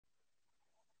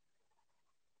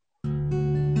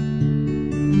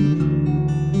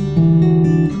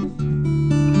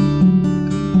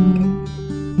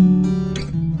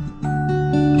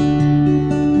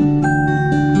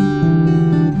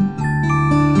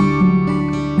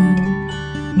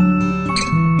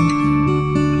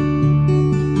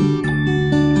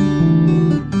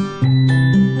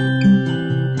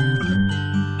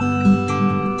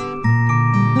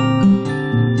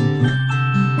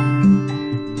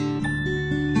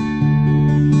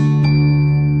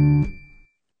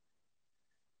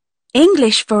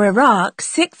English for Iraq,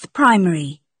 6th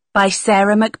Primary by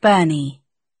Sarah McBurney.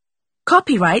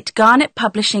 Copyright Garnet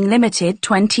Publishing Limited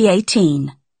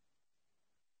 2018.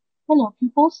 Hello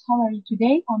pupils, how are you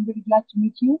today? I'm very glad to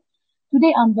meet you.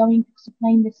 Today I'm going to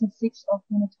explain lesson 6 of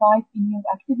unit 5 in your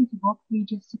activity book,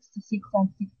 pages 66 and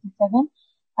 67.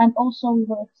 And also we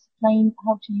will explain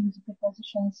how to use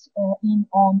prepositions in,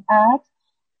 on, at,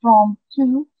 from,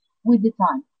 to, with the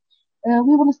time.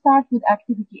 We will start with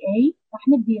activity A. رح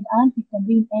نبدأ الآن في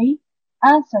تمرين A.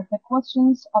 Answer the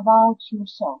questions about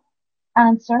yourself.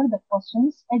 Answer the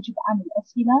questions. أجب عن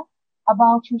الأسئلة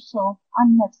about yourself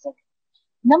عن نفسك.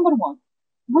 Number 1.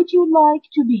 Would you like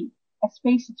to be a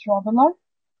space traveler?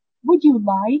 Would you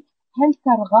like هل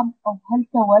ترغب أو هل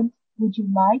تود would you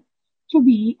like to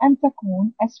be أن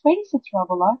تكون a space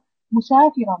traveler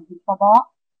مسافرا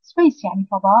بالفضاء space يعني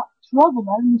فضاء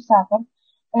traveler مسافر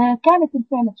كانت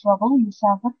الفعل travel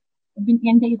يسافر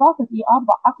عند إضافة ER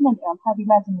ضعفنا الآن هذه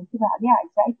لازم ننتبه عليها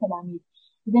أعزائي التلاميذ.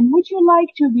 Then would you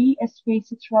like to be a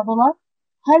space traveler?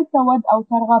 هل تود أو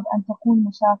ترغب أن تكون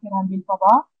مسافرا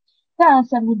بالفضاء؟ The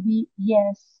answer would be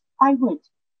yes, I would.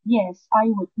 Yes, I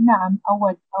would. نعم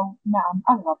أود أو نعم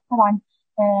أرغب. طبعا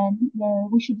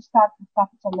we should start with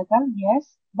capital letter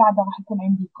yes. بعدها راح يكون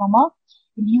عندي comma.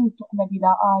 اليو تقلب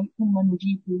إلى I ثم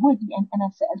نجيب would لأن أنا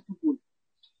سألت would.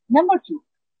 Number 2.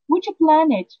 Which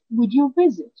planet would you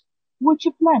visit? Which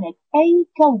planet? أي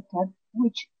كوكب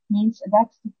which means that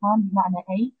استفهام بمعنى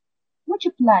أي. Which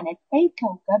planet? أي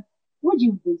كوكب would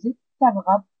you visit?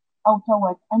 ترغب أو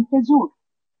تود أن تزور.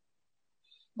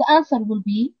 The answer will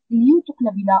be اليو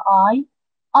تقلب إلى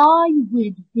I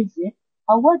would visit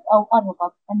أود أو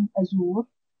أرغب أن أزور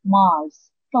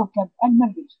Mars كوكب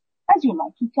المريخ. As you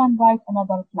like, you can write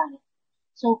another planet.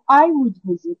 So I would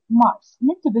visit Mars.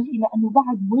 ننتبه إلى أنه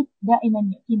بعد would دائما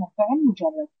يأتينا فعل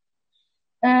مجرد.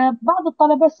 بعض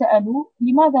الطلبة سألوا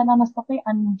لماذا لا نستطيع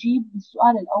أن نجيب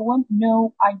بالسؤال الأول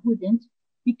No, I wouldn't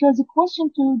because question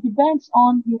 2 depends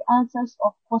on your answers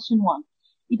of question 1.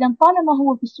 إذا طالما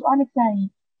هو في السؤال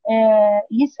الثاني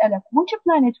يسألك which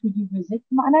planet would you visit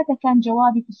معناته كان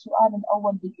جوابي في السؤال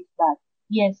الأول بالإثبات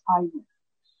Yes, I would.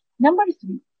 Number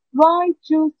 3. Write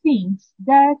 2 things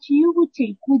that you would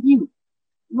take with you.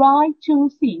 Write 2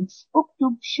 things.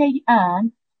 اكتب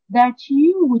شيئان that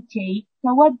you would take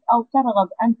تود أو ترغب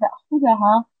أن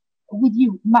تأخذها with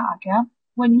you معك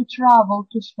when you travel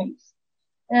to space.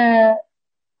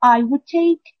 I would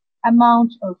take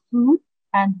amount of food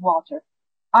and water.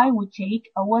 I would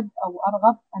take أود أو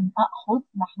أرغب أن أخذ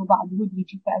نحن بعد would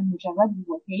يجي فعل مجرد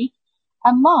هو take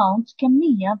amount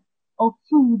كمية of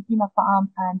food من الطعام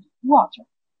and water.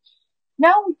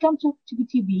 Now we come to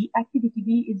activity B. Activity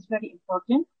B is very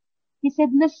important. He said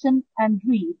listen and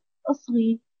read.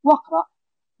 اصغي واقرأ.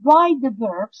 Write the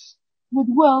verbs with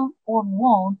will or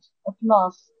want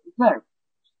plus verb.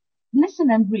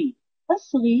 Listen and read.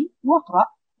 اصغي واقرأ.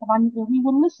 طبعا we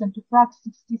will listen to track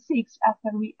 66 after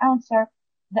we answer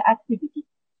the activity.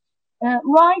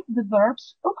 Write the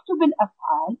verbs. اكتب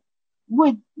الأفعال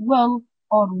with will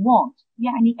or want.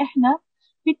 يعني إحنا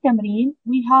في التمرين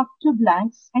we have 2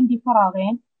 blanks عندي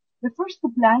فراغين. The first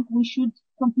blank we should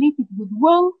complete it with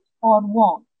will or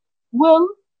want.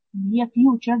 will هي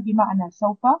future بمعنى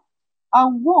سوف أو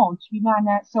want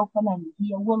بمعنى سوف لن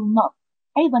هي will not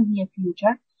أيضا هي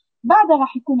future. بعد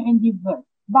راح يكون عندي verb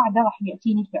بعد راح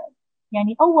يأتيني فعل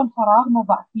يعني أول فراغ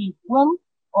نضع فيه will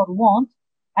or want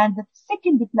and the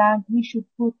second blank we should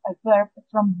put a verb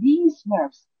from these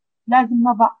verbs. لازم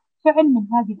نضع فعل من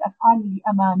هذه الأفعال اللي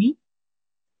أمامي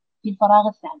في الفراغ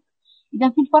الثاني. إذا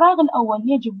في الفراغ الأول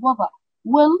يجب وضع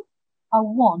will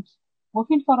أو want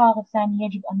وفي الفراغ الثاني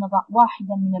يجب أن نضع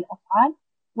واحدا من الأفعال.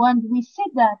 when we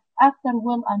said that after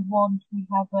will and want we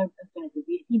have verb infinitive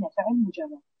يأتينا فعل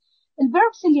مجرد.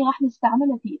 الverbs اللي راح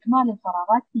نستعملها في إكمال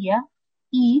الفراغات هي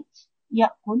eat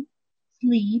يأكل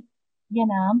sleep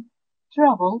ينام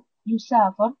travel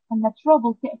يسافر. أن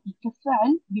travel تأتي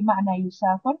كفعل بمعنى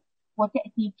يسافر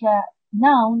وتأتي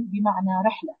كnoun بمعنى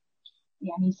رحلة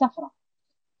يعني سفرة.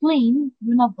 clean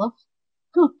ينظف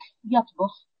cook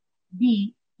يطبخ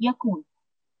be يكون.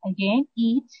 again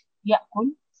eat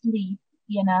يأكل sleep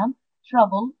ينام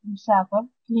travel يسافر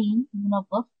clean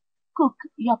ينظف cook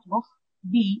يطبخ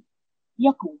be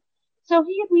يكون. So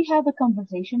here we have a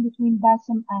conversation between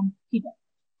Bassem and Hiba.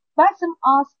 Bassem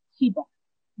asked Hiba,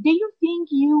 do you think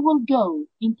you will go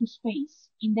into space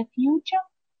in the future?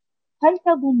 هل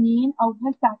تظنين أو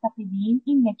هل تعتقدين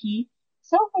إنك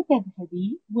سوف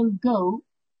تذهبي will go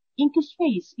into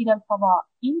space إلى الفضاء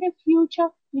in the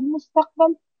future في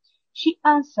المستقبل? She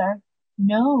answered,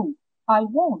 no, I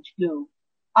won't go.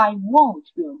 I won't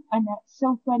go. أنا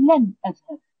سوف لن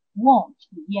أذهب. won't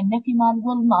هي النفي مال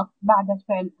will not بعد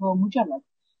الفعل go مجرد.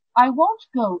 I won't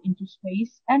go into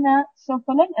space. أنا سوف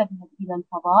لن أذهب إلى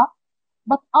الفضاء.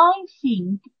 But I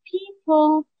think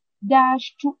people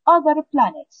dash to other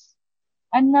planets.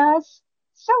 الناس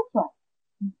سوف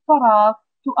فراغ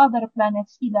to other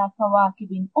planets إلى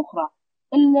كواكب أخرى.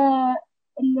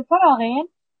 الفراغين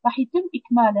راح يتم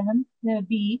إكمالهم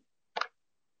ب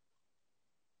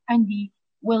عندي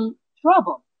will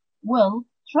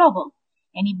travel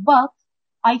يعني but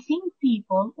I think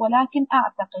people ولكن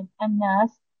أعتقد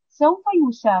الناس سوف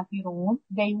يسافرون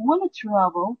they will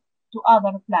travel to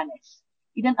other planets.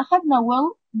 إذا أخذنا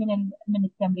will من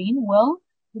التمرين will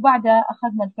وبعدها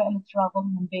أخذنا الفعل travel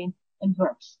من بين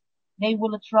الverbs. They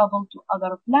will travel to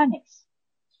other planets.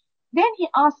 Then he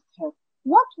asked her,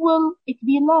 what will it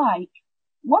be like?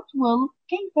 What will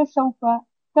كيف سوف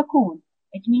تكون?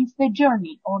 It means the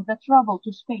journey or the travel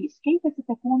to space. كيف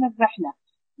ستكون الرحلة?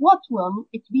 What will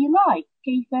it be like?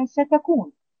 كيف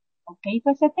ستكون? أو كيف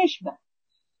ستشبه?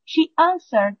 She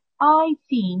answered, I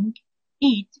think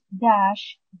it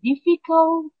dash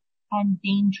difficult and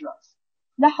dangerous.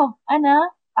 لاحظ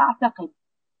أنا أعتقد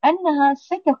أنها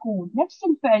ستكون نفس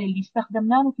الفعل اللي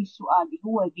استخدمناه في السؤال اللي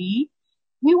هو be.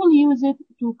 We will use it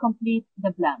to complete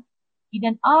the blank.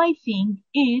 إذن I think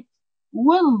it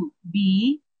will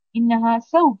be إنها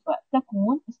سوف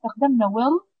تكون استخدمنا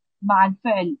will مع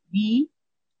الفعل be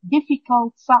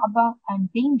difficult صعبة and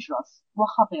dangerous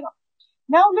وخطرة.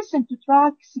 Now listen to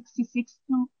track 66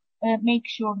 to make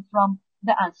sure from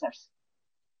the answers.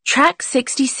 Track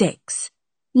 66.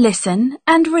 Listen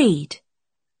and read.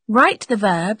 Write the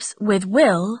verbs with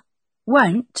will,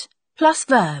 won't, plus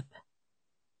verb.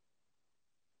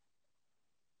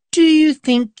 Do you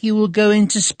think you will go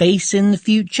into space in the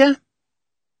future?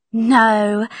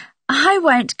 No, I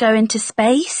won't go into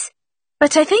space,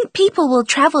 but I think people will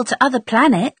travel to other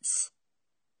planets.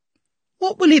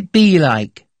 What will it be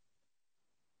like?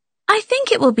 I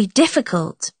think it will be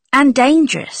difficult and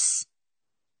dangerous.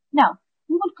 Now,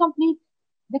 we will complete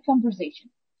the conversation.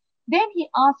 Then he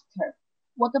asked her,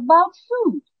 what about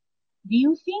food? Do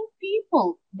you think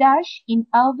people dash in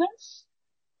ovens?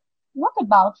 What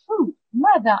about food?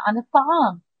 ماذا عن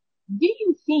الطعام? Do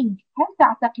you think هل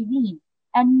تعتقدين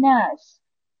الناس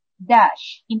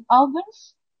dash in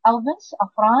ovens? Ovens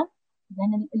أفران.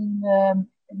 Then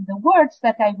the words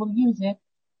that I will use it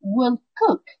will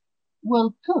cook.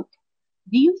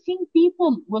 Do you think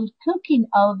people will cook in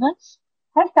ovens?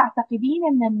 هل تعتقدين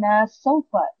أن الناس سوف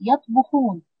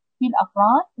يطبخون في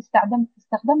الأفران؟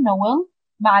 استخدمنا will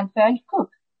مع الفعل cook.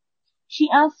 She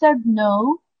answered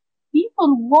no.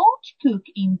 People won't cook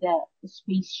in the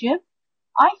spaceship.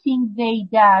 I think they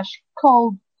dash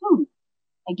cold food.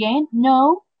 Again,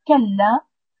 no, كلا.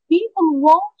 People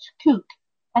won't cook.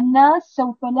 الناس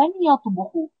سوف لن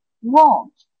يطبخوا.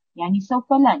 Won't يعني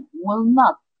سوف لن. Will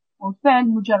not والفعل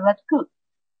مجرد cook.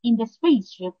 In the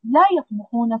spaceship لا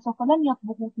يطبخون. سوف لن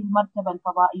يطبخوا في المركبة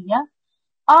الفضائية.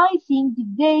 I think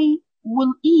they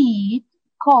will eat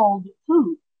cold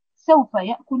food. سوف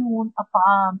يأكلون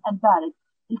الطعام البارد.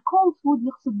 الcold food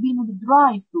يقصد بينه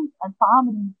dry food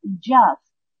الطعام الجاف.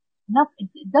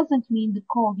 It doesn't mean the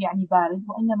cold يعني بارد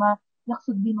وإنما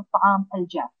يقصد بينه الطعام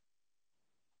الجاف.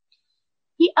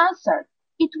 He answered,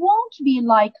 it won't be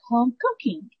like home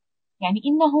cooking. يعني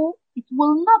إنه it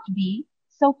will not be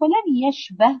سوف لن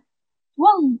يشبه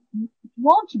it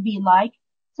won't be like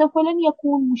سوف لن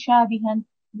يكون مشابها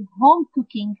home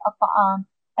cooking الطعام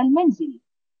المنزلي.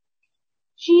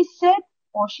 She said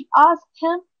or she asked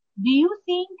him, do you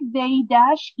think they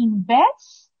dash in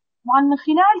beds? طبعا من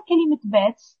خلال كلمة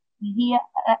beds اللي هي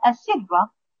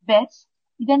أسرة beds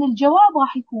إذا الجواب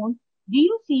راح يكون do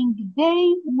you think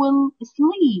they will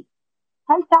sleep?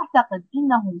 هل تعتقد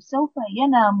إنهم سوف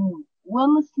ينامون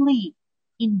will sleep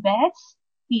in beds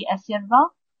في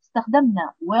أسرة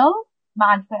استخدمنا will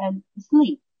مع الفعل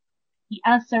sleep. He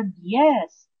answered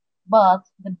yes, but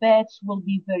the beds will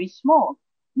be very small.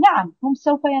 نعم هم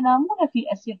سوف ينامون في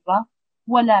أسرة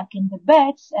ولكن the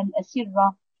beds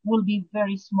الأسرة will be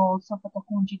very small سوف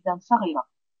تكون جدا صغيرة.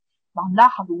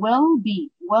 نلاحظ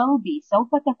will be سوف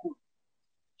تكون.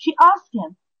 She asked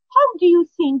him, how do you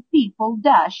think people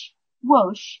dash,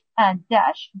 wash and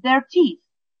dash their teeth?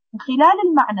 من خلال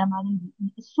المعنى من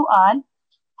السؤال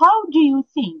how do you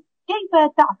think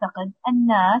كيف تعتقد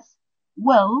الناس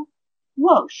will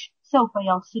wash سوف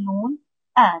يغسلون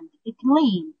and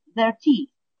clean their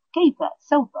teeth كيف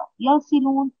سوف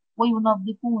يغسلون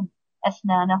وينظفون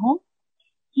أسنانهم.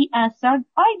 He answered,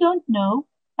 I don't know.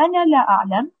 أنا لا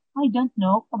أعلم. I don't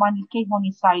know. طبعا الكي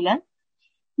هون silent.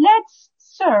 Let's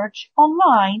search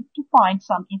online to find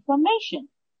some information.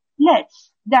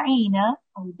 let's دعينا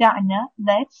أو دعنا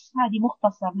let's هذه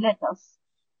مختصر let us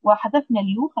وحذفنا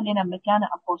اليو خلينا مكانه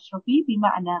apostrophe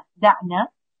بمعنى دعنا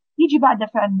يجي بعد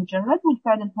فعل مجرد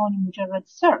والفعل الهوني مجرد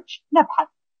search نبحث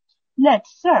let's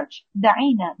search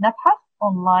دعينا نبحث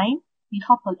online في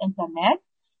خط الإنترنت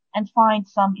and find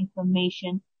some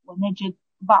information ونجد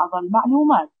بعض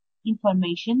المعلومات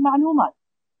information معلومات.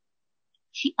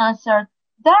 She answered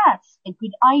that's a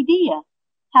good idea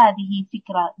هذه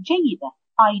فكرة جيدة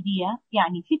idea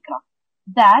يعني فكرة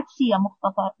that هي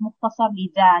مختصر ل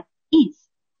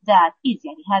that is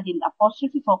يعني هذه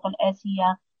الأبوستروفي فوق الأس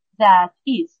هي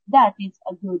that is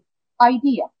a good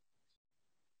idea.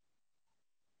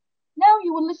 Now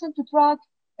you will listen to track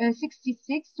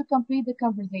 66 to complete the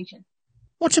conversation.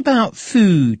 What about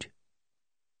food?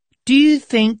 Do you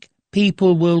think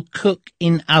people will cook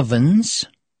in ovens?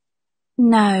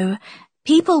 No,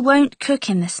 people won't cook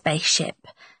in the spaceship.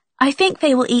 I think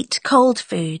they will eat cold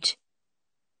food.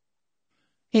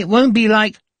 It won't be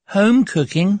like home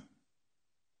cooking.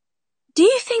 Do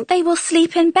you think they will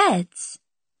sleep in beds?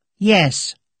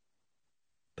 Yes,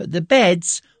 but the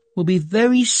beds will be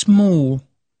very small.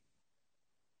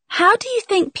 How do you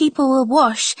think people will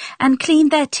wash and clean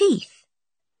their teeth?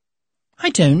 I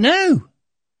don't know.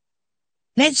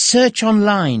 Let's search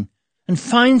online and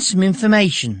find some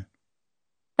information.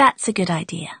 That's a good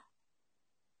idea.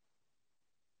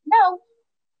 Now,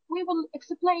 we will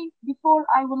explain, before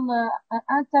I will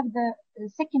answer the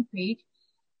second page,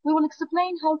 we will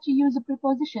explain how to use the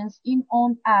prepositions in,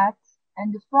 on, at,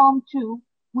 and from, to,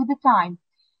 with the time.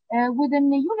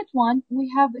 Within Unit 1, we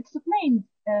have explained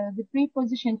the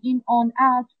preposition in, on,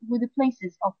 at with the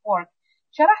places of work.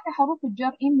 شرحت حروف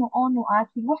الجر in on وat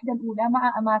في الوحدة الأولى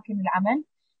مع أماكن العمل.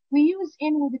 We use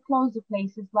in with the closed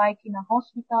places like in a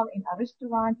hospital, in a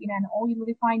restaurant, in an oil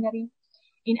refinery,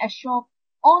 in a shop.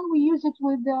 On we use it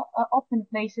with the open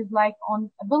places like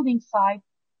on a building site,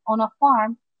 on a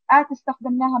farm. at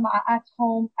استخدمناها مع at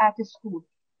home, at school.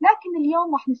 لكن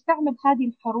اليوم راح نستعمل هذه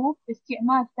الحروف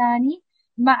باستعمال ثاني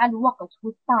مع الوقت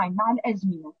with time مع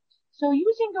الأزمنة. So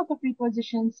using of the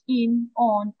prepositions in,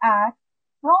 on, at,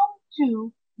 from,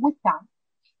 to, with time.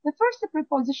 The first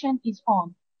preposition is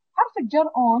on. حرف الجر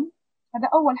on هذا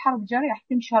أول حرف جر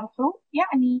يتم شرحه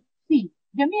يعني في.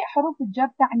 جميع حروف الجر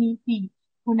تعني في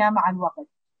هنا مع الوقت.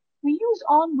 We use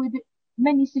on with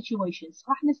many situations.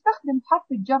 راح نستخدم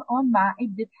حرف الجر on مع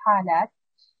عدة حالات.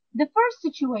 The first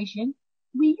situation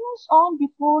we use on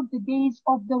before the days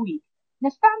of the week.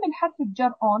 نستعمل حرف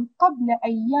الجر on قبل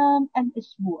أيام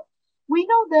الأسبوع. We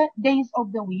know the days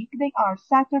of the week. They are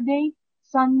Saturday,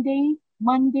 Sunday,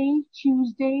 Monday,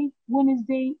 Tuesday,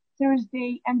 Wednesday,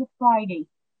 Thursday, and Friday.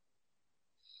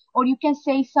 Or you can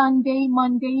say Sunday,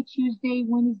 Monday, Tuesday,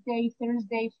 Wednesday,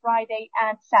 Thursday, Friday,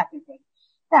 and Saturday.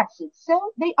 That's it. So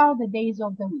they are the days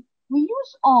of the week. We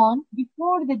use on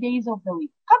before the days of the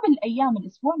week. قبل أيام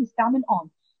الأسبوع نستعمل on.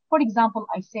 For example,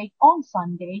 I say on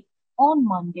Sunday, on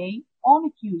Monday, on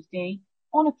a Tuesday,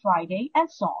 on a Friday, and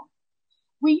so on.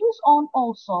 We use on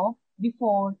also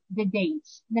before the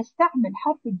dates. نستعمل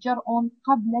حرف الجر on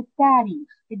قبل التاريخ.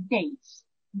 Dates.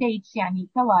 Dates يعني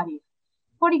تواريخ.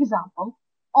 For example,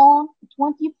 on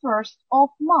 21st of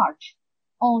March,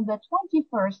 on the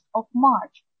 21st of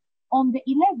March, on the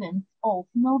 11th of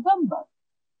November,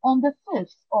 on the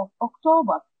 5th of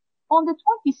October, on the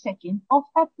 22nd of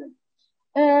April.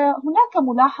 هناك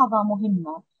ملاحظة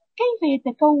مهمة. كيف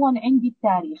يتكون عندي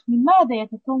التاريخ؟ من ماذا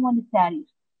يتكون التاريخ؟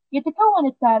 يتكون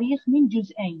التاريخ من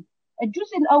جزئين.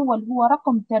 الجزء الأول هو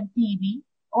رقم ترتيبي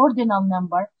ordinal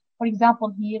number. For example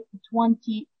here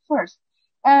 21st.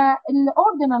 The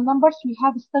ordinal numbers we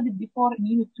have studied before in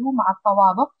unit 2 مع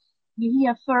الطوابق اللي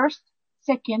هي first,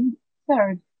 second,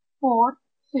 third, fourth,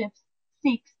 fifth,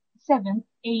 sixth, seventh,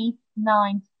 eighth,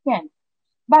 ninth, tenth.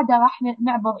 بعدها راح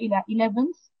نعبر إلى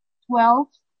 11th,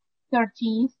 12th,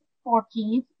 13th,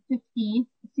 14th, 15th,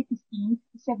 16th,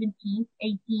 17th,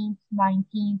 18th,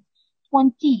 19th,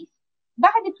 20th.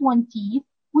 بعد 20th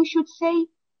we should say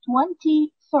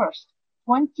 21st,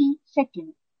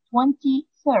 22nd,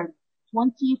 23rd,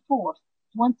 24th,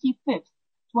 25th,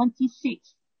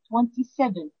 26th,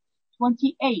 27th,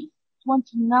 28th,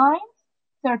 29th,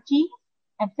 30th,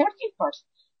 and 31st.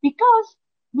 Because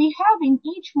we have in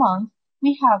each month,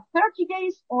 we have 30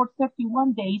 days or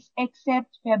 31 days,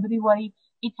 except February,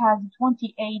 it has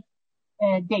 28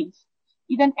 days.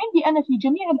 إذا عندي أنا في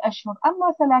جميع الأشهر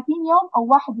أما 30 يوم أو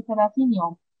 31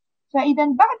 يوم. فإذا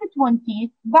بعد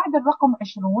 20 بعد الرقم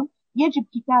 20 يجب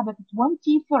كتابة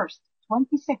 21st,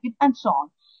 22nd and so on.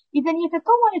 إذا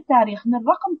يتكون التاريخ من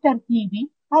رقم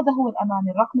ترتيبي، هذا هو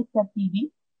الأماني الرقم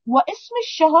الترتيبي، واسم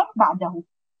الشهر بعده.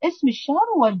 اسم الشهر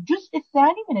هو الجزء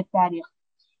الثاني من التاريخ.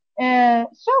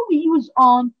 So we use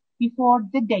on before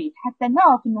the date حتى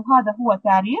نعرف إنه هذا هو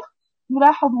تاريخ.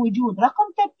 نلاحظ وجود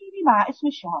رقم ترتيبي مع اسم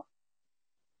الشهر.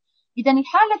 إذا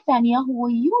الحالة الثانية هو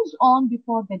use on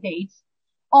before the dates.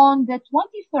 On the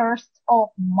 21st of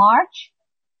March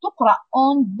تقرأ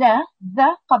on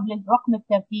the قبل الرقم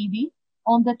الترتيبي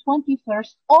on the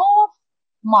 21st of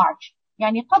March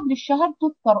يعني قبل الشهر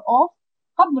تذكر of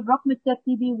قبل الرقم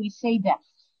الترتيبي we say that.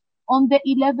 On the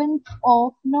 11th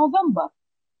of November,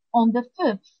 on the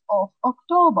 5th of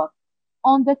October,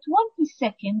 on the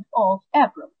 22nd of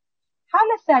April.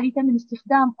 الحالة الثالثة من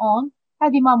استخدام on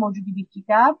هذه ما موجودة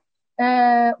بالكتاب.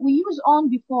 We use on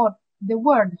before the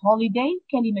word holiday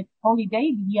كلمة holiday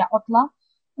اللي هي عطلة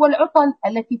والعطل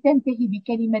التي تنتهي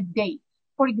بكلمة day.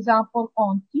 For example,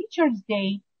 on Teacher's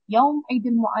Day يوم عيد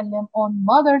المعلم, on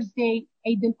Mother's Day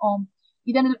عيد الأم.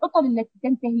 إذا العطل التي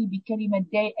تنتهي بكلمة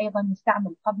day أيضا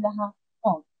نستعمل قبلها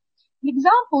on.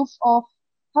 Examples of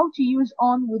how to use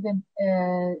on within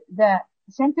the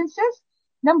sentences.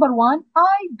 Number 1,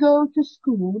 I go to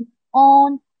school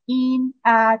on, in,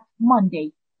 at,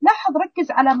 Monday. لاحظ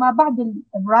ركز على ما بعد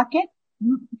البراكت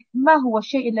ما هو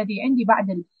الشيء الذي عندي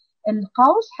بعد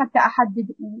القوس حتى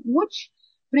أحدد which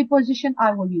preposition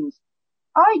I will use.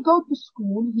 I go to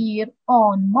school here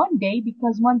on Monday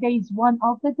because Monday is one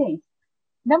of the days.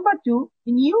 Number 2,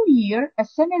 New Year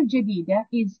السنة الجديدة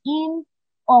is in,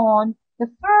 on, the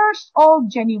 1st of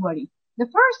January. The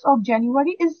 1st of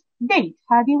January is date.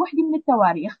 هذه وحدة من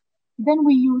التواريخ. Then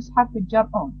we use حرف الجر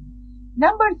on.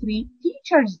 Number 3,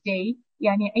 Teacher's Day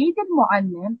يعني عيد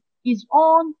المعلم is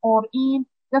on or in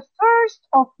the 1st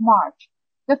of March.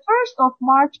 The 1st of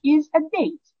March is a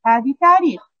date. هذه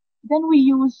تاريخ. Then we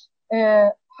use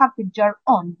حرف الجر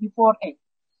on before it.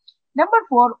 Number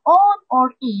 4, on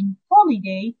or in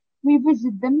holiday we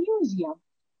visit the museum.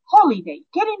 Holiday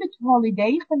كلمة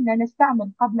holiday خلنا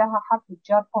نستعمل قبلها حرف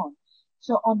الجر on.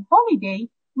 So on holiday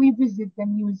we visit the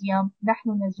museum نحن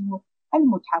نزور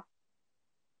المتحف.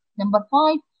 Number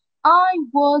 5, I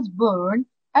was born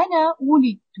أنا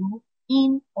ولدت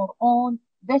in or on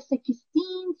the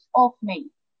 16th of May.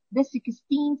 The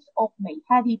 16th of May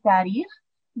هذه تاريخ.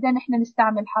 إذا نحن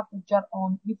نستعمل حرف الجر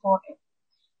on before it.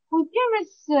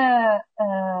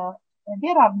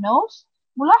 There are notes.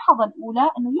 ملاحظة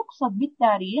الأولى أنه يقصد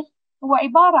بالتاريخ هو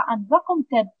عبارة عن رقم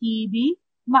ترتيبي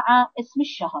مع اسم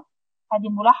الشهر. هذه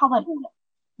الملاحظة الأولى.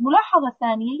 الملاحظة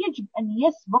الثانية يجب أن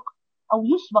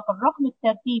يسبق الرقم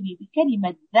الترتيبي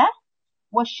بكلمة the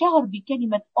والشهر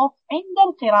بكلمة of عند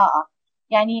القراءة.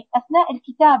 يعني أثناء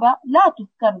الكتابة لا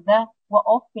تذكر the و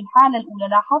of في الحالة الأولى.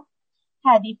 لاحظ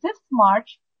هذه 5th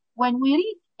March. When we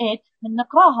read it من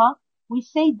نقراها we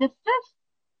say the 5th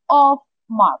of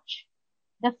March.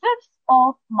 The 5th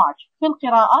of March. في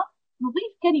القراءة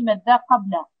نضيف كلمة ذا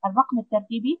قبل الرقم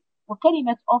الترتيبي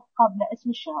وكلمة of قبل اسم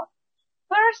الشهر.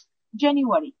 1st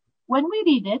January. When we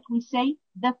read it we say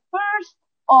the 1st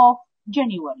of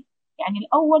January. يعني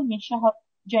الأول من شهر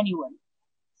January.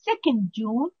 2nd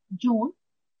June.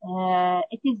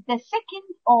 It is the 2nd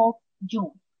of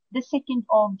June. The 2nd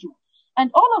of June. And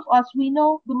all of us, we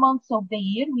know the months of the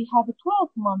year. We have 12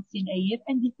 months in a year.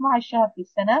 And 12 شهر في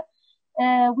السنة.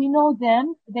 We know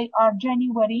them. They are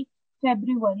January,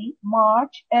 February,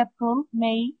 March, April,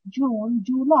 May, June,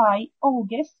 July,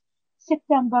 August,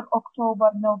 September,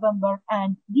 October, November,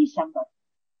 and December.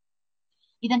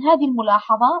 إذا هذه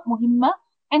الملاحظة مهمة.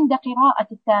 عند قراءة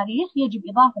التاريخ يجب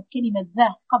إضافة كلمة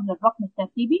ذا قبل الرقم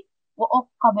الترتيبي وأوف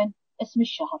قبل اسم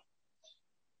الشهر.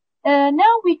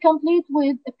 Now we complete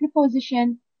with a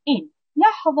preposition in.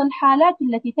 لاحظ الحالات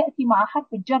التي تأتي مع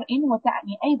حرف الجر in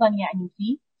وتعني أيضا يعني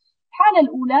في. الحالة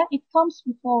الأولى it comes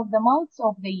before the months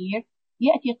of the year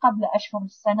يأتي قبل أشهر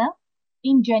السنة.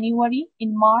 In January,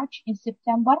 in March, in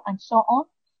September, and so on.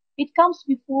 It comes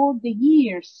before the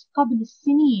years قبل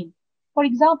السنين. For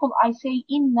example, I say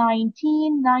in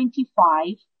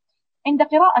 1995. عند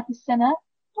قراءة السنة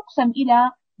تقسم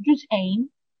إلى جزئين.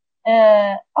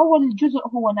 أول جزء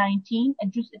هو 19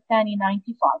 الجزء الثاني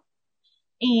 95.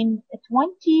 In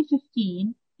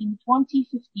 2015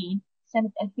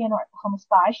 سنة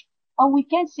 2015 أو we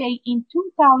can say in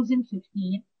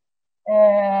 2015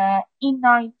 in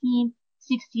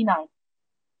 1969.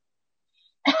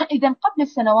 إذا قبل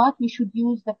السنوات we should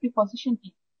use the preposition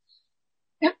in.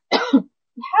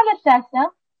 الحالة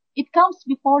الثالثة it comes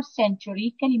before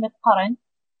century كلمة قرن.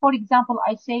 For example,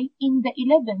 I say in the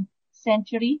 11th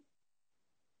century,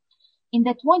 in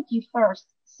the 21st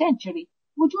century.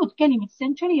 وجود كلمة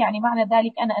century يعني معنى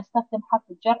ذلك أنا أستخدم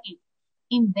حرف الجر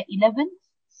in the 11th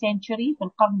century في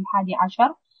القرن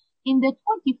 11. in the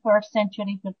 21st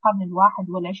century في القرن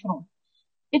 21.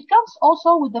 It comes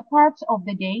also with the parts of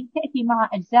the day. تأتي مع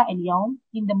أجزاء اليوم.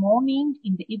 In the morning,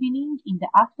 in the evening, in the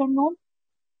afternoon.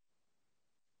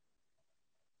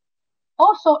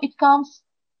 Also, it comes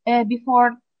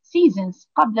before seasons.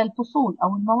 قبل الفصول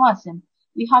أو المواسم.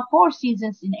 We have 4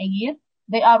 seasons in a year.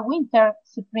 They are winter,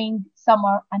 spring,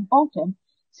 summer, and autumn.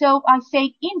 So I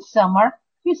say in summer,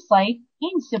 في الصيف,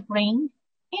 in spring,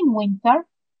 in winter,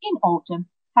 in autumn.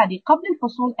 هذه قبل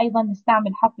الفصول أيضا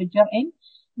نستعمل حرف الجر in.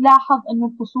 لاحظ أن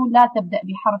الفصول لا تبدأ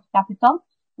بحرف capital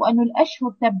وأن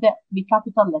الأشهر تبدأ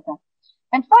بcapital letter.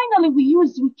 And finally we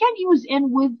can use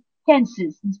in with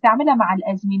tenses. نستعملها مع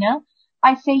الأزمنة.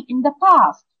 I say in the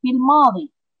past, في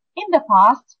الماضي. In the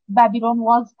past, Babylon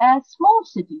was a small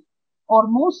city, or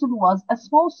Mosul was a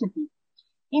small city.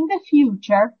 In the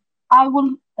future, I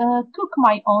will cook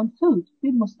my own food. في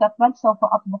المستقبل سوف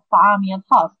أطبخ طعامي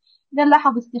الخاص. إذا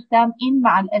لاحظ استخدام in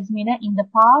مع الأزمنة in the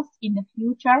past, in the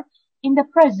future, in the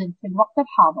present في الوقت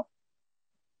الحاضر.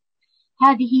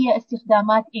 هذه هي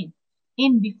استخدامات in.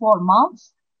 In before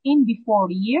months, in before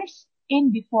years,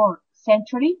 in before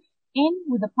century, in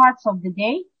with the parts of the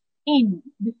day, in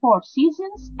before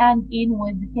seasons, and in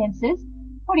with the tenses.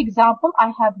 For example,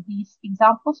 I have these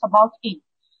examples about in.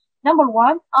 Number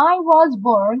 1, I was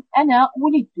born, أنا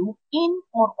ولدت, in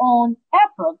or on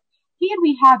April. Here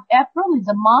we have April is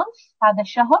a month, هذا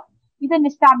شهر. إذا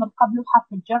نستعمل قبله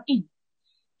حرف الجر in.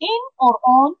 In or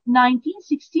on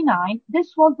 1969,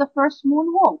 this was the first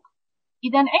moonwalk.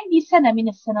 إذا عندي سنة من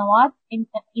السنوات in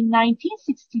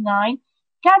 1969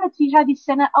 كانت في هذه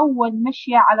السنة أول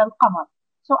مشية على القمر.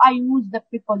 So I use the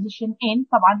preposition in.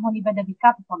 طبعا هون بدأ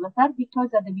بcapital letter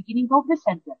because at the beginning of the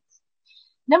sentence.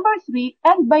 Number 3,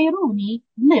 البيروني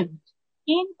lived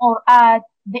in or at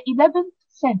the 11th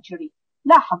century.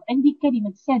 لاحظ عندي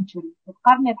كلمة century في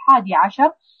القرن الحادي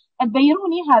عشر.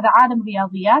 البيروني هذا عالم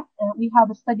رياضيات. We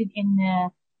have studied in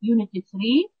unit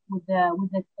 3 with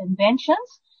the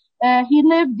inventions. He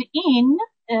lived in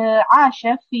عاش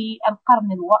في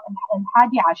القرن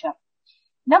الحادي عشر.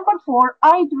 Number 4,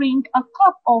 I drink a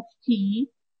cup of tea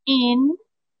in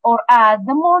or at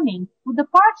the morning. With the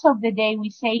parts of the day we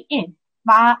say in.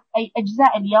 مع أي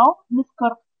أجزاء اليوم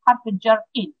نذكر حرف الجر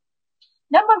in.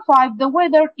 Number 5, the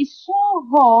weather is so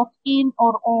hot in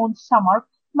or on summer.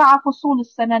 مع فصول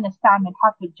السنة نستعمل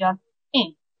حرف الجر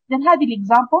in. Then هذه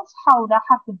الexamples حول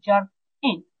حرف الجر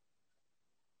in.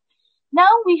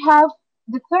 Now we have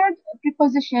the third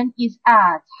preposition is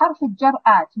at. حرف الجر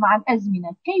at مع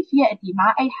الأزمنة. كيف يأتي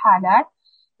مع أي حالات?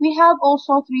 We have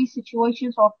also 3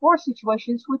 situations or 4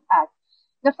 situations with at.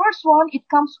 The first one, it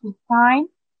comes with time.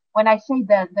 When I say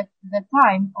the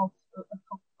time of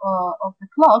the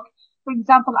clock, for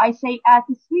example, I say at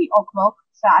 3 o'clock,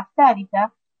 الساعة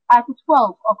الثالثة, at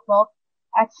 12 o'clock,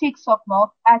 at 6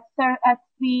 o'clock, at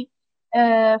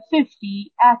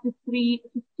 3:50, at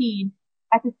 3:15,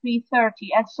 at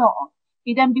 3:30, and so on.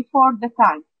 Then before the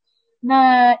time.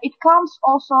 It comes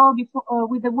also before,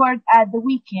 with the word at the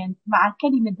weekend. مع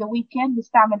كلمة the weekend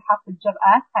نستعمل حرف الجر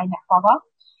at. هاي نحفظها.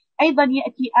 أيضا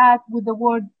يأتي at with the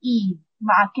word Eid.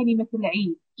 مع كلمة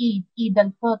العيد. Eid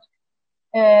الفطر.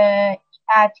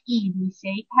 At Eid we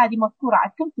say. هذه مذكورة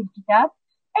عندكم في الكتاب.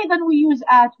 أيضا we use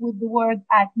at with the word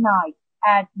at night.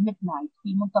 At midnight.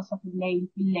 في منتصف الليل.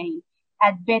 في الليل.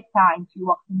 At bedtime. في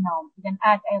وقت النوم. إذن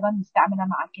at أيضا نستعملها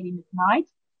مع كلمة night.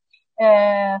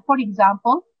 For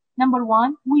example, number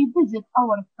 1, we visit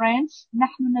our friends.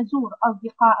 نحن نزور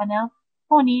أصدقائنا.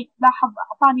 هوني لاحظ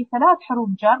أعطاني 3 حروف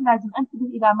جر. لازم أنتبه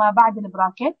إلى ما بعد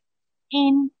البراكت.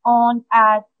 In, on,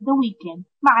 at, the weekend.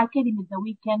 مع كلمة the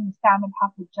weekend نستعمل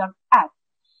حرف الجر at.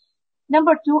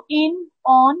 Number 2, in,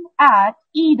 on, at,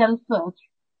 عيد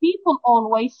الفطر. People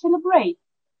always celebrate.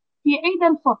 في عيد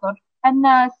الفطر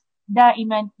الناس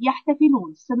دائما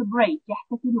يحتفلون. Celebrate,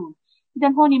 يحتفلون.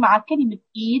 إذا هوني مع كلمة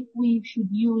Eid we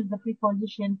should use the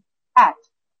preposition at.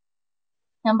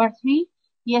 Number 3,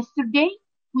 yesterday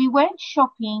we went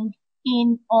shopping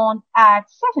in on at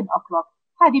 7 o'clock.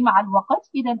 هذه مع الوقت.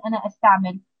 إذا أنا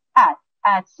أستعمل at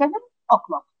 7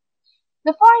 o'clock.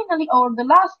 The finally or the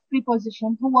last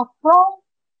preposition هو from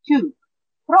to.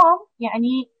 From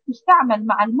يعني تستعمل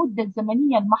مع المدة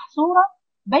الزمنية المحصورة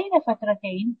بين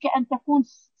فترتين كأن تكون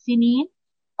سنين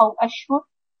أو أشهر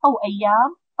أو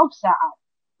أيام أو ساعات.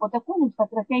 وتكون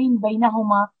الفترتين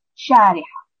بينهما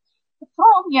شارحة.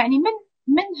 From يعني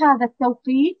من هذا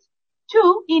التوقيت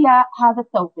to إلى هذا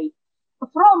التوقيت.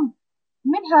 From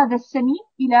من هذا السنة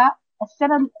إلى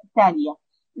السنة التالية.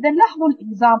 إذا لاحظوا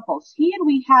examples. Here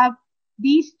we have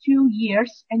these 2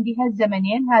 years. عندها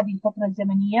الزمنين. هذه الفترة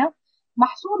الزمنية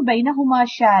محصور بينهما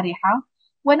شارحة.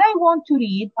 When I want to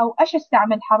read أو أش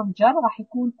استعمل حرف جر راح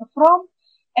يكون from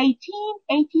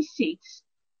 1886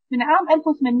 من عام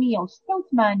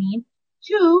 1886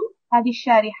 to هذه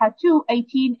الشارحة to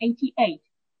 1888.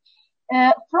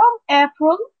 From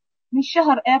April من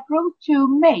شهر April to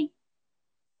May.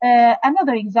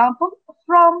 Another example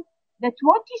from the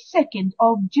 22nd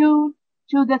of June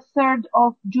to the 3rd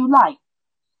of July.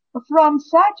 From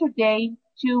Saturday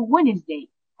to Wednesday.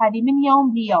 هذه من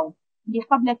يوم ليوم. اللي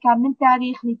قبله كان من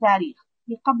تاريخ لتاريخ.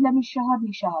 اللي قبله من شهر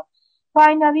لشهر.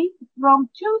 Finally, from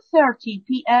 2:30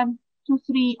 p.m. to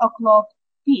 3 o'clock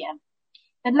p.m.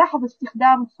 نلاحظ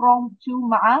استخدام from to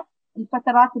مع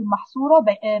الفترات المحصورة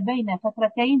بين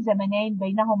فترتين زمنين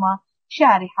بينهما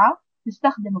شارحة.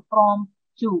 نستخدم from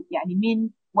to يعني من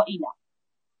وإلى.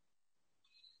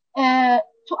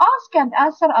 To ask and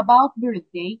answer about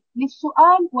birthday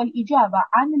للسؤال والإجابة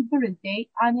عن birthday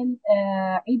عن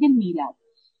عيد الميلاد.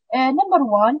 Number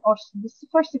one, or this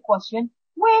first question,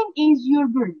 when is your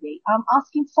birthday? I'm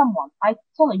asking someone. I'm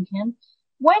telling him,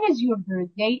 when is your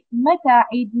birthday? متى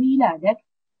عيد ميلادك?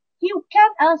 He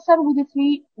can answer with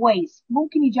three ways.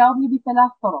 ممكن يجاوبني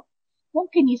بثلاث طرق.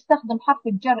 ممكن يستخدم حرف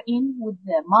الجر in with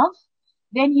the month.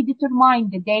 Then he determine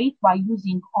the date by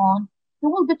using on. He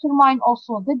will determine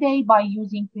also the day by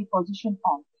using preposition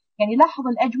on. يعني لاحظ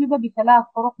الأجوبة بثلاث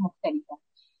طرق مختلفة.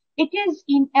 It is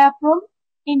in April.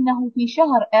 إنه في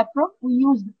شهر April. We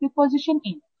use the preposition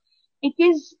in. It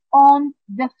is on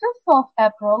the 5th of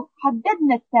April.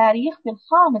 حددنا التاريخ في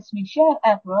الخامس من شهر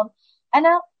April.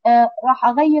 أنا راح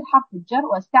أغير حرف الجر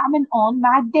وأستعمل on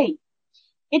مع الدي.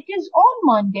 It is on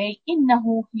Monday.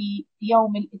 إنه في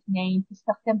يوم الاثنين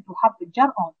استخدمت حرف الجر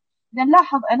on. إذا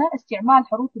لاحظ أنا استعمال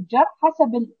حروف الجر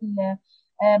حسب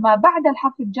ما بعد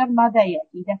الحرف الجر ماذا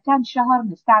يأتي. إذا كان شهر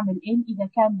نستعمل in. إذا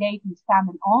كان date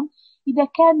نستعمل on. إذا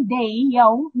كان day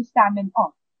يوم نستعمل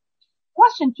on.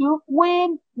 Question 2.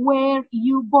 When were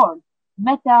you born?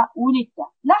 متى ولدت؟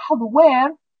 لاحظ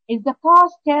where is the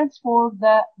past tense for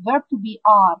the verb to be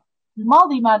are.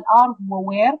 الماضي مال are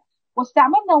هو where.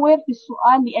 واستعملنا where في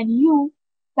السؤال لأن you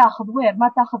تاخذ where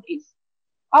ما تاخذ is.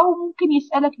 أو ممكن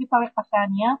يسألك بطريقة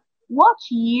ثانية. What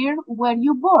year were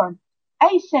you born?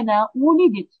 أي سنة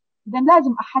ولدت؟ إذا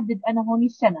لازم أحدد أنا هون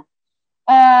السنة.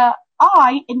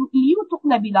 I you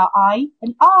تقلب إلى I.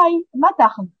 I ما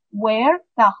تاخذ where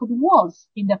تاخذ was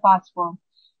in the past form.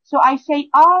 So I say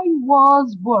I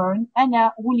was born.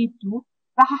 أنا ولدت.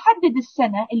 راح أحدد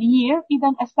السنة year.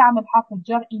 إذا أستعمل حرف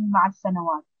الجر in مع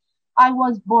السنوات. I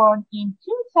was born in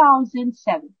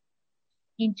 2007.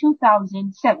 In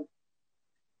 2007.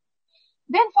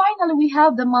 Then finally we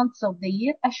have the months of the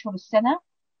year. أشهر السنة.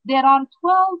 There are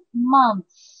 12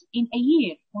 months in a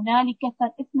year. هنالك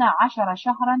 12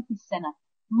 شهرا في السنة.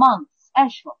 Months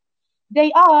أشهر.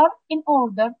 They are in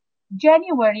order.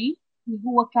 January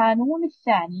هو كانون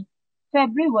الثاني.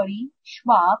 February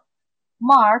شباط.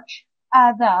 March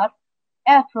آذار.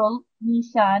 April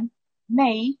نيسان.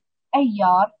 May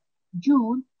أيار.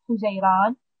 June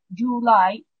حزيران.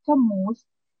 July تموز.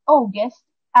 August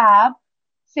آب.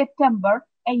 September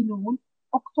أيلول.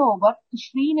 October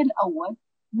تشرين الأول.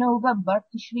 November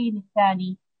تشرين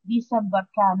الثاني. December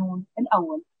كانون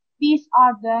الأول. These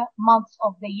are the months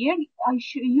of the year.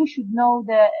 You should know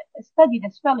study the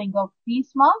spelling of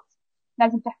these months.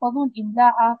 لازم تحفظون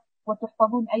إملاء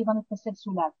وتحفظون أيضا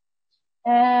التسلسلات.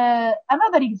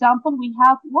 Another example we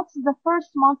have, what's the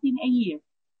first month in a year?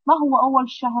 ما هو أول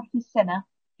شهر في السنة?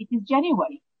 It is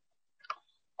January.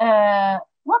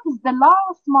 What is the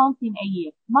last month in a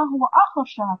year? ما هو آخر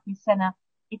شهر في السنة?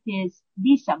 It is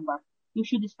December. You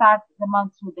should start the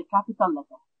months with the capital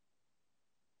letter.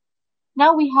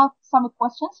 Now we have some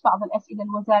questions. بعض الأسئلة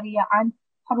الوزارية عن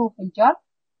حروف الجر.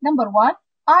 Number 1.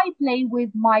 I play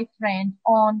with my friend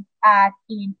on at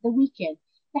in the weekend.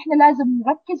 نحن لازم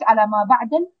نركز على ما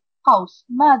بعد القوس.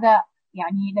 ماذا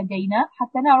يعني لدينا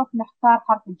حتى نعرف نختار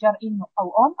حرف الجر in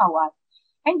أو on أو at.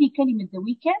 عندي كلمة the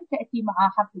weekend تأتي مع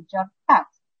حرف الجر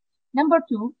at. Number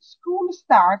 2. School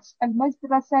starts.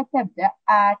 المدرسة تبدأ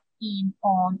at in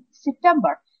on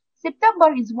September. September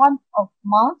is one of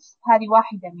months. هذه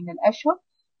واحدة من الأشهر.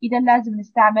 إذا لازم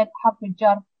نستعمل حرف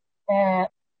الجر.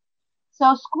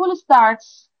 So school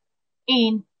starts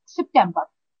in September.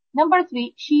 Number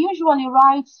 3. She usually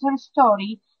writes her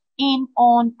story in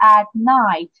on at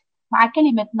night. مع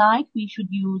كلمة night we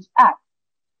should use at.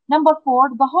 Number 4.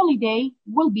 The holiday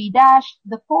will be dashed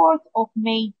the 4th of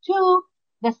May to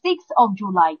the 6th of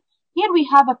July. Here we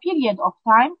have a period of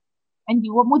time. عندي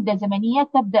مدة زمنية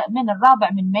تبدأ من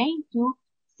الرابع من May to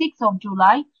 6th of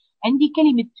July. عندي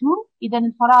كلمة to. إذا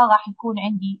الفراغ راح يكون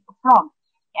عندي from.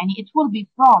 يعني it will be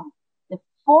from the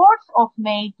 4th of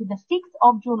May to the 6th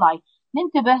of July.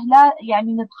 ننتبه لا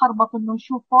يعني نتخربط إنه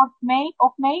نشوف 4th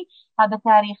of May هذا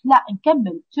تاريخ. لا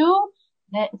نكمل to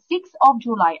the 6th of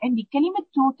July. عندي كلمة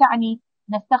to تعني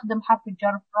نستخدم حرف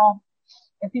الجر from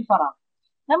في فراغ.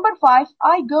 Number 5,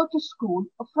 I go to school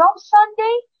from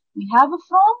Sunday. We have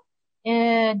from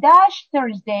dash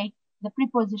Thursday. The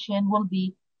preposition will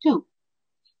be to.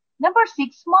 Number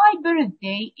 6, my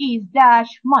birthday is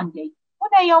dash Monday.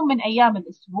 هنا يوم من أيام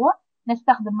الأسبوع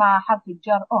نستخدم مع حرف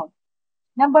الجر on.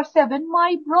 Number 7,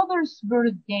 my brother's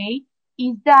birthday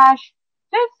is dash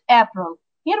 5th April.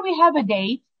 Here we have a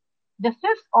date, the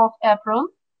 5th of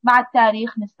April. مع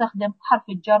التاريخ نستخدم حرف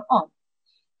الجر on.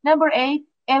 Number 8,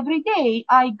 every day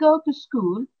I go to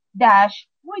school dash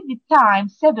with the time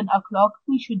 7 o'clock.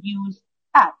 We should use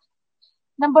at.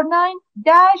 Number 9,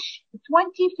 dash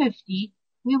 2050.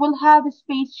 We will have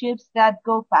spaceships that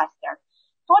go faster.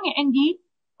 هون عندي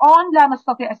on لا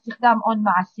نستطيع استخدام on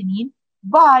مع السنين.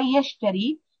 buy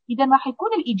يشتري. إذا راح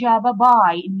يكون الإجابة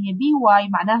buy اللي هي by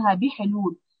معناها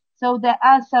بحلول. So the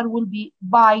answer will be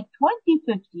by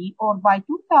 2050 or by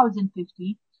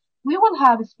 2050 we will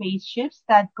have spaceships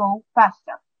that go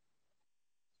faster.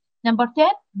 Number 10,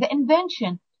 the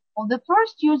invention of the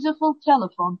first useful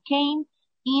telephone came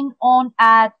in on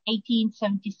at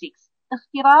 1876.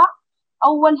 اختراع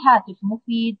أول هاتف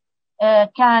مفيد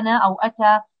كان أو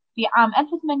أتى في عام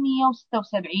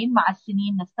 1876. مع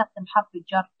السنين نستخدم حرف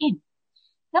الجر in.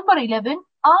 Number 11,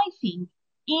 I think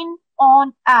in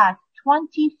on at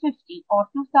 2050 or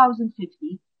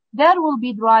 2050 there will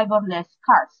be driverless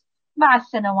cars. مع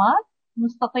السنوات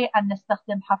نستطيع أن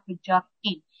نستخدم حرف الجر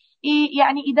in.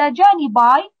 يعني إذا جاني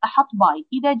by أحط by،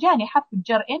 إذا جاني حرف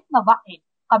الجر in نضع in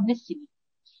قبل السنين.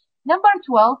 Number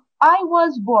 12, I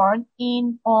was born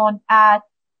in on at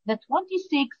the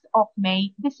 26th of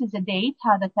May. This is a date.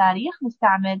 هذا تاريخ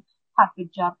نستعمل حرف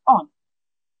الجر on.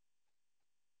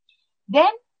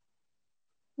 Then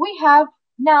we have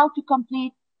now to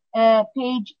complete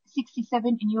page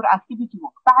 67 in your activity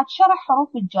book. بعد شرح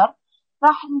حروف الجر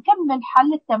راح نكمل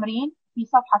حل التمرين في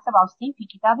صفحة 67 في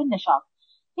كتاب النشاط.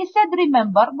 He said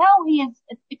remember. Now he is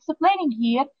explaining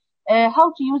here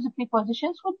how to use the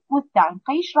prepositions with time.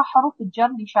 فيشرح حروف الجر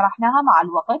اللي شرحناها مع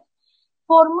الوقت.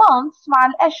 For months مع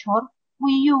الأشهر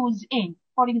we use in.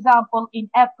 For example in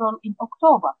April, in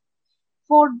October.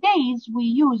 For days we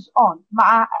use on.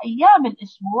 مع أيام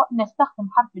الأسبوع نستخدم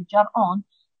حرف الجر on.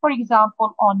 For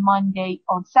example on Monday,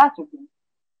 on Saturday.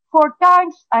 For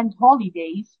times and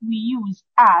holidays we use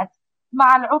at.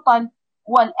 مع العطل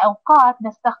والأوقات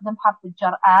نستخدم حرف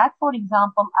الجر at. For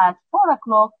example at 4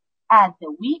 o'clock, at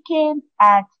the weekend,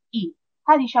 at Eid.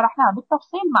 هذه شرحناها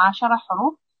بالتفصيل مع شرح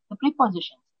حروف the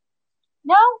prepositions.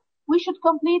 Now we should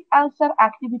complete answer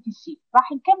activity C.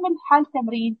 راح نكمل حل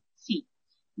تمرين C.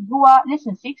 هو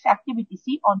lesson 6 activity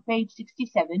C on page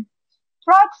 67.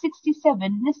 Track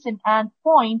 67, listen and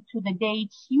point to the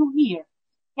dates you hear.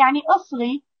 يعني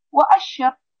اصغي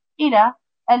وأشر إلى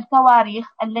التواريخ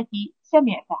التي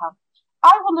سمعتها.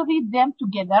 I will read them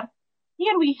together.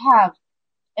 Here we have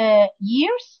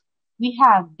years, we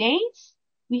have dates,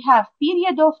 we have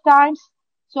period of times.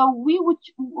 So we will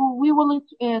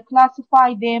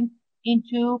classify them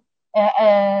into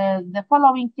the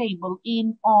following table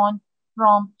in, on,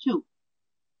 from, to.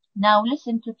 Now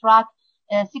listen to track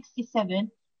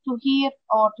 67 to hear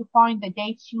or to find the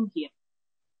dates you hear.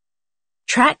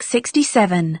 Track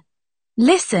 67.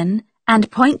 Listen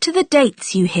and point to the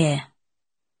dates you hear.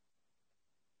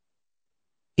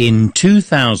 In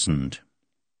 2000.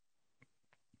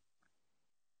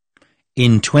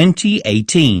 In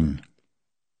 2018.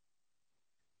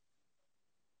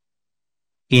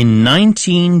 In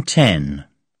 1910.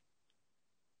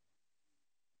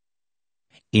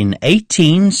 In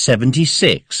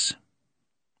 1876.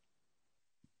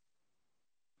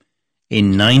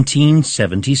 In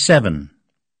 1977.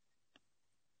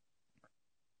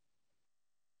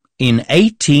 In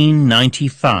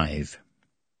 1895.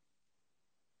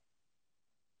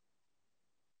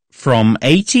 From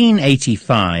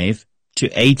 1885 to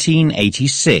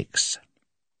 1886.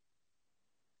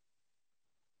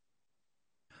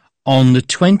 On the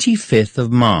 25th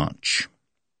of March.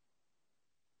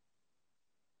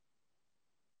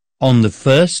 On the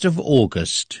 1st of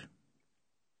August.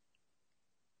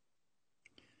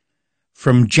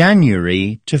 From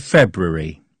January to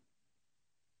February.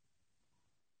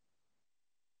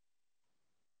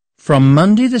 From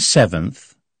Monday the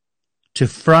 7th to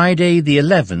Friday the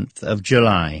 11th of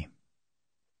July.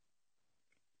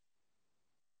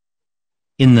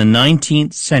 In the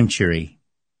 19th century.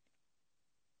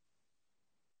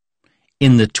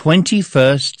 In the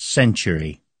 21st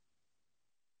century.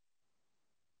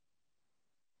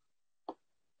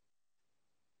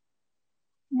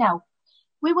 Now,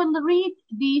 We will read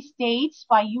these dates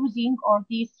by using, or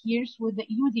these years with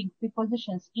using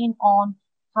prepositions in, on,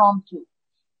 from, to.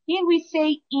 Here we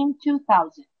say in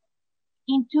 2000,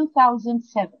 in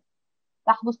 2007.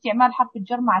 لاحظوا استعمال حرف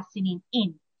الجر مع السنين.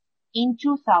 in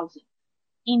 2000,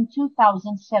 in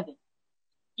 2007,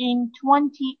 in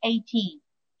 2018,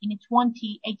 in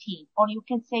 2018, or you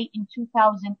can say in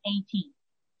 2018,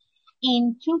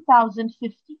 in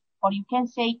 2050, or you can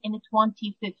say in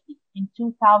 2050, in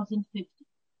 2050,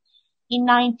 in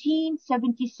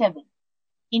 1977,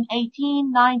 in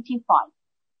 1895,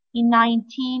 in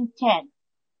 1910,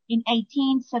 in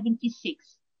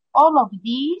 1876. All of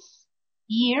these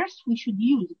years we should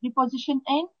use preposition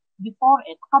in before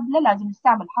it. قبل لازم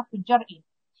نستعمل حرف الجر in.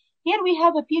 Here we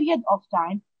have a period of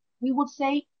time. We would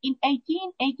say in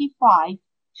 1885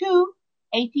 to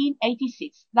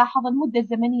 1886. لاحظ المدة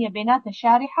الزمنية بيناتها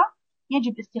شارحة.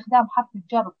 يجب استخدام حرف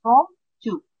الجر from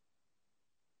to.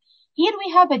 Here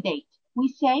we have a date. We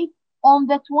say on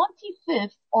the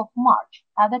 25th of March.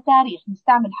 هذا تاريخ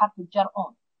نستعمل حرف الجر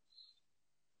on.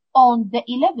 On the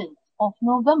 11th of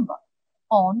November.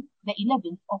 On the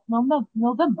 11th of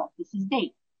November. This is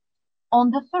date.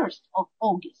 On the 1st of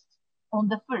August. On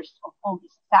the 1st of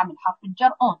August. نستعمل حرف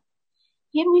الجر on.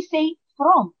 Here we say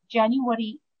from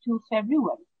January to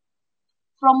February.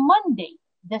 From Monday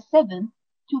the 7th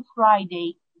to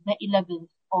Friday the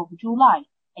 11th of July.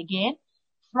 Again,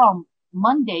 from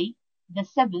Monday the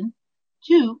 7th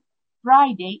to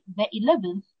Friday the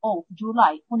 11th of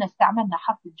July. هنا استعملنا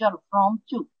حرف الجر from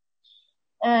to.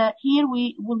 Here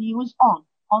we will use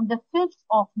on the 5th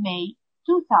of May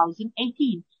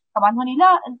 2018. طبعا هنا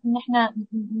لا نحن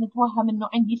نتوهم انه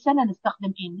عندي سنة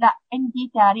نستخدم in. لا،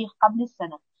 عندي تاريخ قبل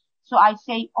السنة. So I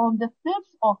say on the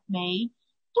 5th of May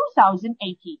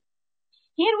 2018.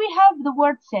 Here we have the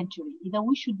word century. Either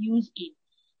we should use in.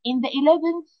 In the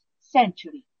 11th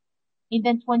century. In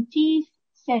the 20th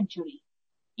century.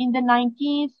 In the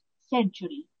 19th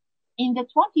century. In the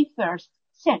 21st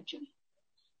century.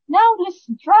 Now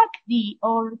listen, track D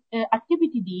or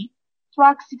activity D,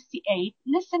 track 68,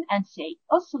 listen and say,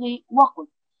 أصغي وقل.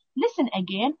 Listen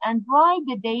again and write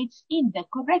the dates in the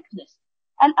correct list.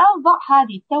 الآن ضع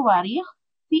هذه التواريخ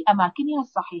في أماكنها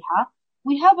الصحيحة.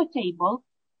 We have a table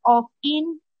of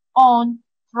in, on,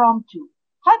 from, to.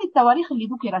 هذه التواريخ اللي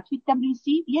ذكرت في التمرين C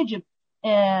يجب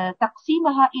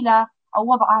تقسيمها إلى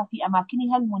أو وضعها في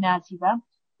أماكنها المناسبة.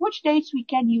 Which dates we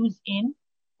can use in,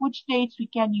 which dates we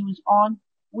can use on,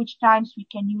 which times we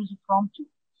can use from to.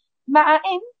 مع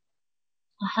in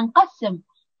هنقسم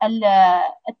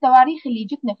التواريخ اللي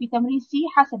جتنا في تمرين C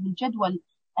حسب الجدول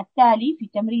التالي في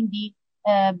تمرين D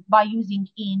by using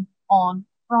in, on,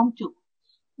 from, to.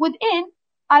 With in,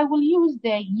 I will use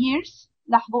the years.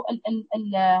 لاحظوا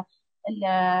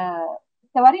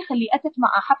التواريخ اللي أتت مع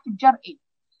حرف الجر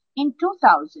in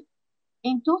 2000,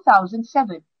 in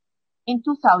 2007, in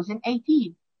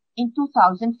 2018, in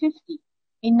 2050,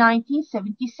 in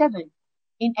 1977,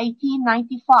 in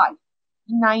 1895,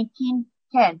 in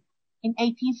 1910, in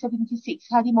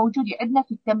 1876. هذه موجودة عندنا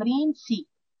في التمرين C.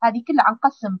 هذه كلها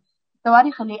عنقسم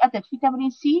التواريخ اللي أتت في تمرين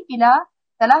C إلى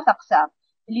 3 أقسام.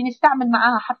 اللي نستعمل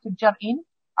معاها حرف الجر in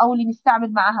أو اللي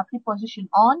نستعمل معاها preposition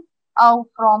on أو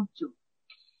from to.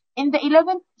 In the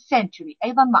 11th century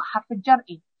أيضا مع حرف الجر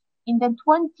in. In the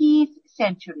 20th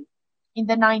century. In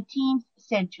the 19th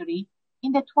century.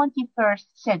 In the 21st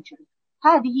century.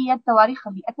 هذه هي التواريخ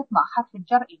اللي أتت مع حرف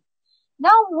الجر in.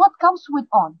 Now what comes with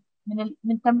on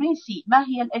من تمرين C. ما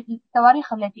هي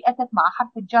التواريخ التي أتت مع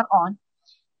حرف الجر on.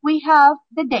 We have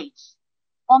the dates.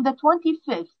 On the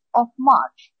 25th of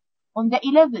March. On the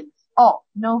 11th of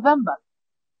November.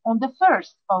 On the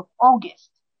 1st of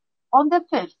August. On the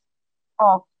 5th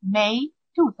of May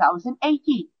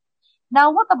 2018.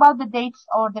 Now what about the dates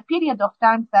or the period of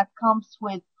time that comes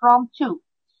with from to?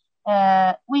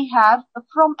 We have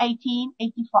from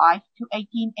 1885 to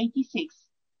 1886.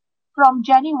 From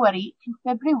January to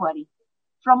February.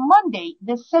 From Monday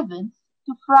the 7th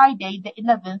to Friday the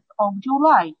 11th of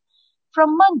July.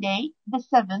 From Monday the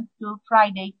 7th to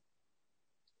Friday.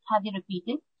 Have you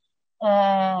repeated?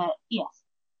 Yes.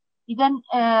 إذن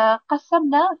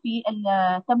قسمنا في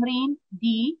التمرين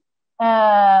D.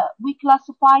 We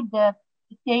classified the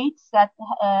dates that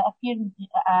appear in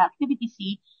activity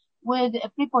C with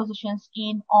prepositions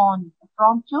in, on,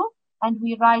 from, to, and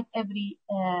we write every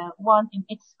one in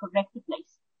its correct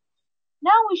place.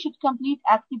 Now we should complete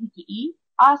activity E,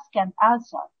 ask and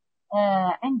answer.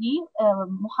 عندي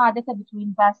محادثة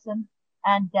between Bassem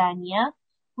and Dania.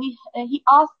 He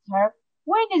asked her,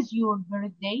 when is your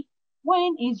birthday?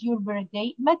 When is your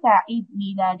birthday? متى عيد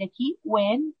ميلادك?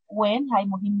 When هاي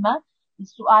مهمة.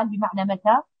 السؤال بمعنى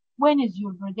متى. when is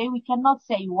your birthday? We cannot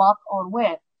say what or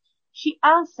where. She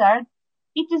answered,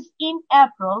 it is in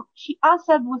April. She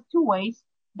answered with two ways.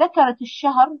 ذكرت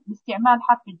الشهر باستعمال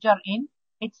حرف الجر in.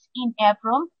 It's in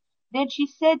April. Then she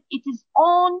said it is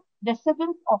on the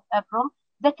 7th of April.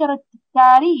 ذكرت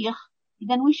التاريخ.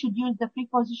 Then we should use the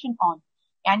preposition on.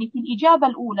 يعني في الإجابة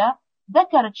الأولى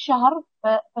ذكرت شهر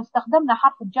فاستخدمنا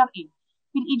حرف الجر in.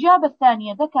 في الإجابة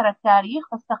الثانية ذكرت تاريخ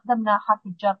فاستخدمنا حرف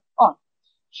الجر on.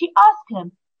 She asked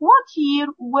him, what year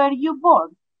were you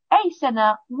born? أي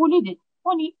سنة ولدت؟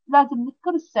 هوني لازم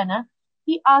نذكر السنة.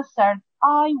 He answered,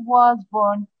 I was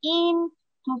born in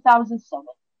 2007.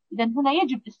 إذا هنا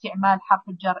يجب استعمال حرف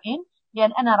الجر in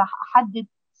لأن أنا راح أحدد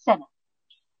سنة.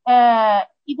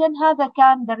 إذا هذا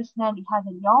كان درسنا لهذا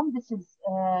اليوم. This is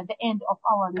the end of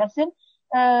our lesson.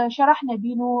 شرحنا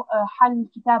بينه حل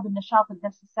كتاب النشاط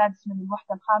الدرس السادس من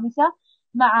الوحدة الخامسة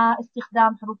مع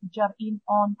استخدام حروف الجر in,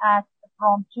 on, at,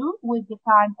 from, to with the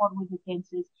time or with the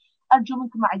tenses. أرجو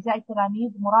منكم أعزائي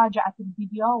التلاميذ مراجعة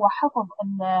الفيديو وحفظ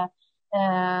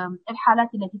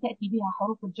الحالات التي تأتي بها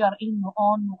حروف الجر in و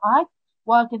on و at،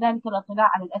 وكذلك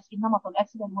الاطلاع على الأسئلة نمط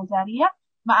الأسئلة الوزارية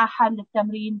مع حل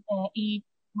التمرين E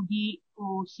و D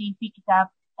و C في كتاب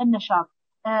النشاط.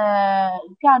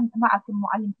 كان معكم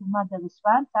معلمكم مادة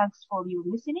غسفان. Thanks for your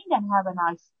listening and have a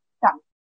nice time.